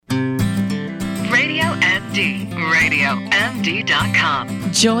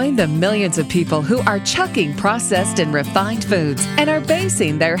MDRadioMD.com. Join the millions of people who are chucking processed and refined foods and are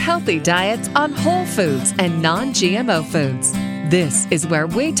basing their healthy diets on whole foods and non-GMO foods. This is where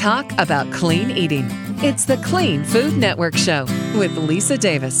we talk about clean eating. It's the Clean Food Network Show with Lisa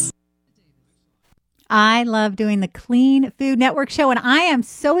Davis. I love doing the Clean Food Network Show, and I am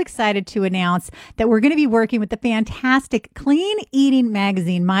so excited to announce that we're going to be working with the fantastic Clean Eating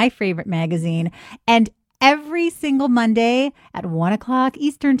magazine, my favorite magazine, and every single Monday at 1 o'clock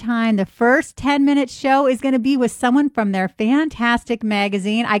Eastern Time, the first 10-minute show is going to be with someone from their fantastic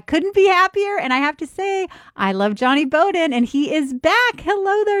magazine. I couldn't be happier, and I have to say, I love Johnny Bowden, and he is back.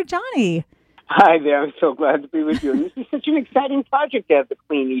 Hello there, Johnny. Hi there. I'm so glad to be with you. And this is such an exciting project to have the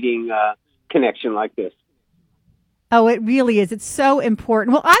clean eating connection like this. Oh, it really is. It's so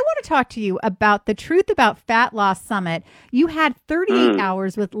important. Well, I want to talk to you about the Truth About Fat Loss Summit. You had 38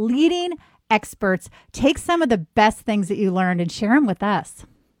 hours with leading experts. Take some of the best things that you learned and share them with us.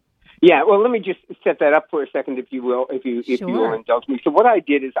 Yeah, well, let me just set that up for a second, if you will, if you will indulge me. So what I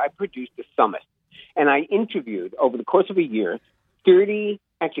did is I produced a summit, and I interviewed over the course of a year 38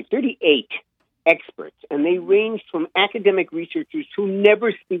 experts, and they ranged from academic researchers who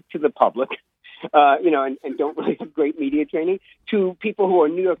never speak to the public, and don't really have great media training, to people who are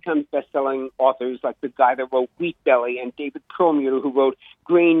New York Times bestselling authors like the guy that wrote Wheat Belly and David Perlmutter, who wrote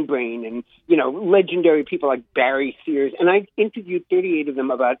Grain Brain, and, legendary people like Barry Sears. And I interviewed 38 of them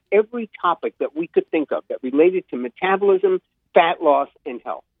about every topic that we could think of that related to metabolism, fat loss, and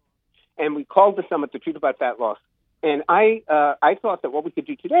health. And we called the summit The Truth About Fat Loss. And I thought that what we could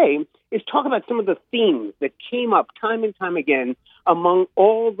do today is talk about some of the themes that came up time and time again among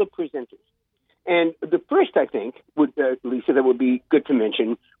all the presenters. And the first, I think, Lisa, that would be good to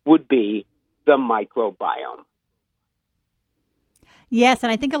mention would be the microbiome. Yes,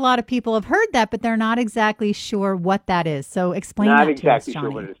 and I think a lot of people have heard that, but they're not exactly sure what that is. So explain that to us, Johnny. Not exactly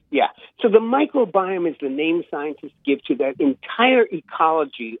sure what it is. Yeah. So the microbiome is the name scientists give to that entire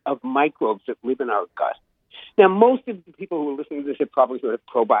ecology of microbes that live in our gut. Now, most of the people who are listening to this have probably heard of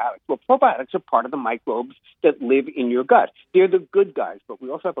probiotics. Well, probiotics are part of the microbes that live in your gut. They're the good guys, but we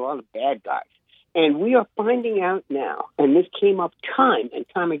also have a lot of bad guys. And we are finding out now, and this came up time and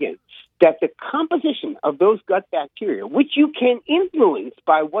time again, that the composition of those gut bacteria, which you can influence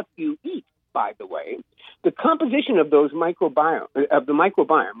by what you eat, by the way, the composition of those microbiome of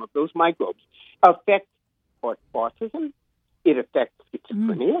those microbes affects autism, it affects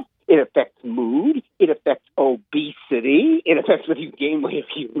schizophrenia, it affects mood, it affects obesity, it affects whether you gain weight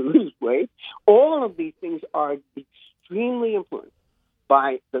or you lose weight. All of these things are extremely influenced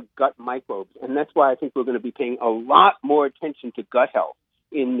by the gut microbes, and that's why I think we're going to be paying a lot more attention to gut health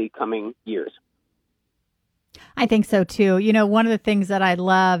in the coming years. I think so, too. One of the things that I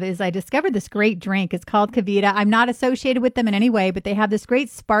love is I discovered this great drink. It's called KeVita. I'm not associated with them in any way, but they have this great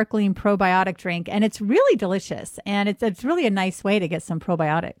sparkling probiotic drink, and it's really delicious, and it's really a nice way to get some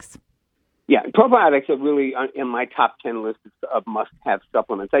probiotics. Yeah, probiotics are really in my top 10 list of must-have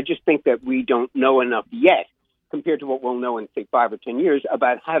supplements. I just think that we don't know enough yet, compared to what we'll know in, say, 5 or 10 years,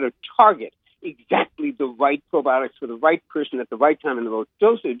 about how to target exactly the right probiotics for the right person at the right time in the right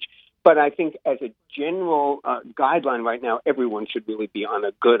dosage. But I think as a general guideline right now, everyone should really be on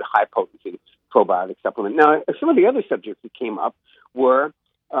a good high-potency probiotic supplement. Now, some of the other subjects that came up were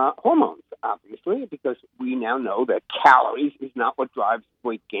hormones, obviously, because we now know that calories is not what drives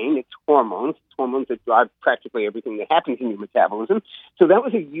weight gain. It's hormones. It's hormones that drive practically everything that happens in your metabolism. So that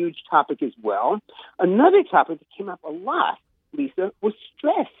was a huge topic as well. Another topic that came up a lot, Lisa, was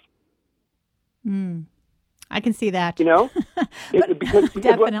stress. I can see that. Because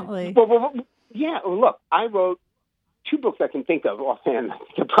definitely. Look, I wrote 2 books I can think of offhand. I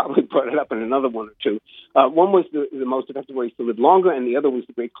think I probably brought it up in another one or two. One was the Most Effective Ways to Live Longer, and the other was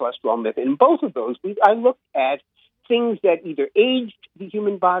The Great Cholesterol Myth. In both of those, I looked at things that either aged the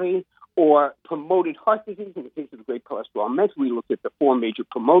human body or promoted heart disease. In the case of The Great Cholesterol Myth, we looked at the 4 major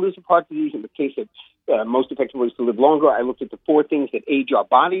promoters of heart disease. In the case of Most Effective Ways to Live Longer, I looked at the 4 things that age our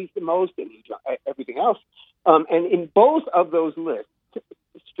bodies the most and age everything else. And in both of those lists,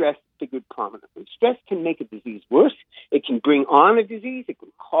 stress figured prominently. Stress can make a disease worse. It can bring on a disease. It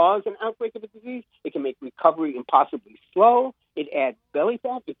can cause an outbreak of a disease. It can make recovery impossibly slow. It adds belly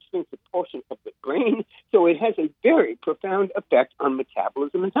fat. It shrinks a portion of the brain. So it has a very profound effect on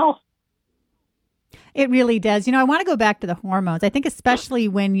metabolism and health. It really does. I want to go back to the hormones. I think especially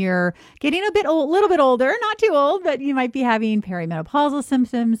when you're getting little bit older, not too old, but you might be having perimenopausal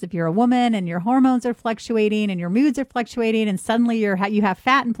symptoms. If you're a woman and your hormones are fluctuating and your moods are fluctuating, and suddenly you have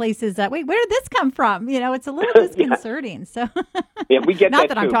fat in places that, wait, where did this come from? It's a little disconcerting. So yeah, we get not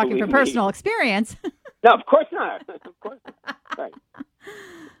that I'm too, talking from personal experience. No, of course not. Of course not. Right.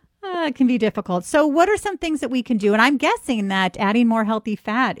 It can be difficult. So what are some things that we can do? And I'm guessing that adding more healthy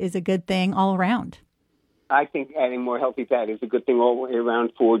fat is a good thing all around. I think adding more healthy fat is a good thing all the way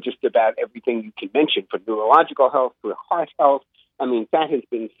around for just about everything you can mention, for neurological health, for heart health. I mean, fat has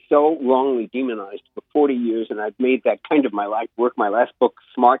been so wrongly demonized for 40 years, and I've made that kind of my life work. My last book,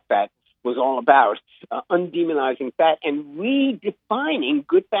 Smart Fat, was all about undemonizing fat and redefining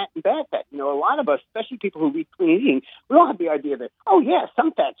good fat and bad fat. You know, a lot of us, especially people who read clean eating, we all have the idea that, oh, yeah,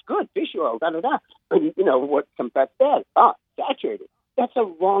 some fat's good, fish oil, da-da-da. And, you know, what some fat's bad? Saturated. That's a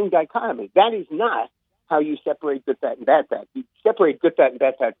wrong dichotomy. That is not how you separate good fat and bad fat. You separate good fat and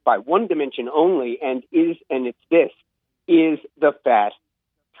bad fat by one dimension only, and it's this: is the fat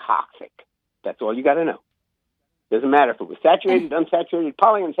toxic? That's all you got to know. Doesn't matter if it was saturated, unsaturated,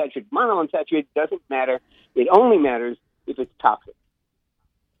 polyunsaturated, monounsaturated. Doesn't matter. It only matters if it's toxic.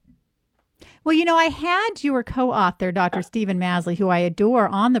 Well, you know, I had your co-author, Dr. Stephen Masley, who I adore,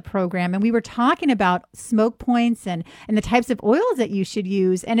 on the program, and we were talking about smoke points and the types of oils that you should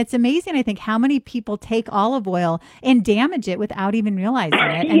use. And it's amazing, I think, how many people take olive oil and damage it without even realizing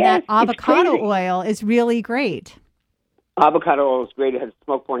it. And yes, that avocado oil is really great. Avocado oil is great. It has a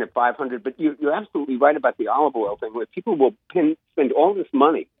smoke point at 500. But you're absolutely right about the olive oil thing, where people will spend all this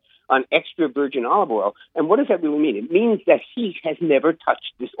money on extra virgin olive oil. And what does that really mean? It means that heat has never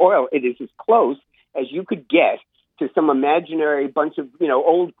touched this oil. It is as close as you could get to some imaginary bunch of, you know,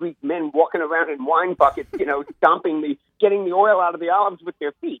 old Greek men walking around in wine buckets, you know, getting the oil out of the olives with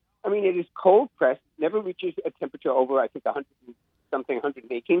their feet. I mean, it is cold pressed, never reaches a temperature over, I think,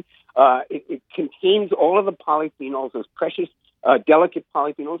 118. It contains all of the polyphenols, those precious, delicate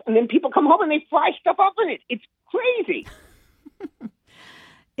polyphenols. And then people come home and they fry stuff up in it. It's crazy.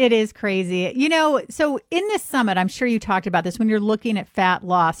 It is crazy. You know, so in this summit, I'm sure you talked about this when you're looking at fat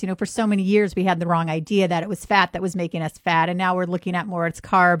loss. You know, for so many years, we had the wrong idea that it was fat that was making us fat. And now we're looking at more it's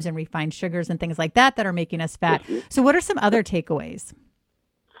carbs and refined sugars and things like that are making us fat. So what are some other takeaways?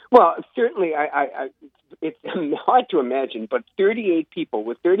 Well, certainly, it's hard to imagine, but 38 people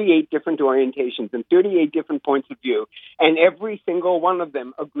with 38 different orientations and 38 different points of view, and every single one of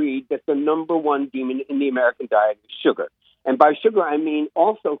them agreed that the number one demon in the American diet is sugar. And by sugar, I mean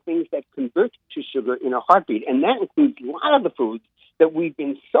also things that convert to sugar in a heartbeat. And that includes a lot of the foods that we've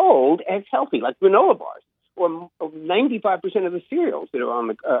been sold as healthy, like granola bars, or 95% of the cereals that are on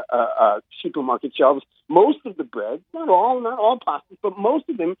the supermarket shelves. Most of the bread, not all pastas, but most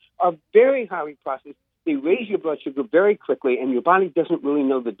of them are very highly processed. They raise your blood sugar very quickly, and your body doesn't really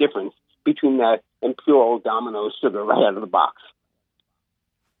know the difference between that and pure old Domino's sugar right out of the box.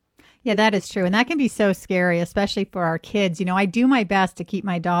 Yeah, that is true. And that can be so scary, especially for our kids. You know, I do my best to keep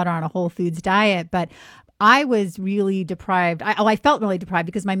my daughter on a whole foods diet, but I was really deprived. I felt really deprived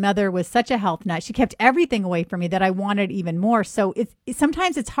because my mother was such a health nut. She kept everything away from me that I wanted even more. So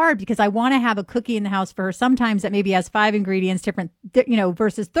sometimes it's hard because I want to have a cookie in the house for her. Sometimes that maybe has 5 ingredients different, you know,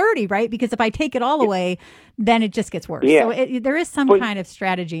 versus 30, right? Because if I take it all away, then it just gets worse. Yeah. So there is some kind of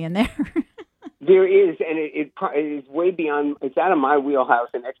strategy in there. There is, and it is way beyond, it's out of my wheelhouse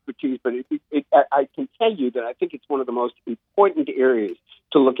and expertise, but I can tell you that I think it's one of the most important areas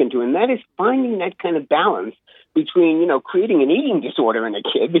to look into, and that is finding that kind of balance between, you know, creating an eating disorder in a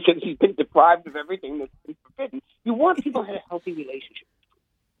kid because he's been deprived of everything that's been forbidden. You want people to have a healthy relationship.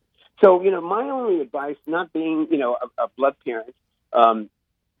 So, you know, my only advice, not being, you know, a blood parent,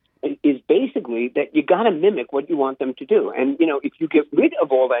 is basically that you got to mimic what you want them to do. And, you know, if you get rid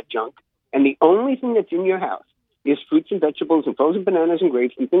of all that junk, and the only thing that's in your house is fruits and vegetables and frozen bananas and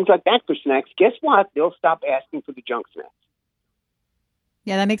grapes and things like that for snacks, guess what? They'll stop asking for the junk snacks.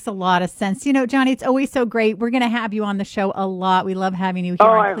 Yeah, that makes a lot of sense. You know, Johnny, it's always so great. We're going to have you on the show a lot. We love having you here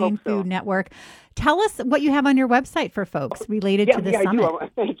on Clean Food Network. Tell us what you have on your website for folks related to the summit. I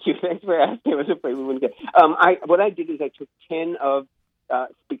do. Thank you. Thanks for asking. I was afraid we wouldn't get. What I did is I took 10 of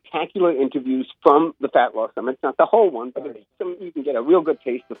spectacular interviews from the Fat Loss Summit. It's not the whole one, but some you can get a real good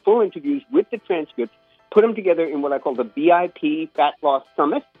taste. The full interviews with the transcripts, put them together in what I call the VIP Fat Loss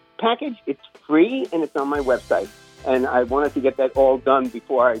Summit package. It's free and it's on my website. And I wanted to get that all done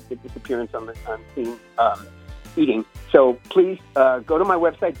before I did this appearance on Clean Eating. So please go to my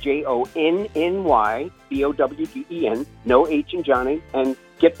website, JONNYBOWDEN, no H in Johnny, and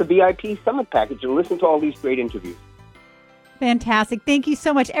get the VIP Summit package and listen to all these great interviews. Fantastic. Thank you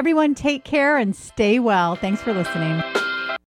so much. Everyone, take care and stay well. Thanks for listening.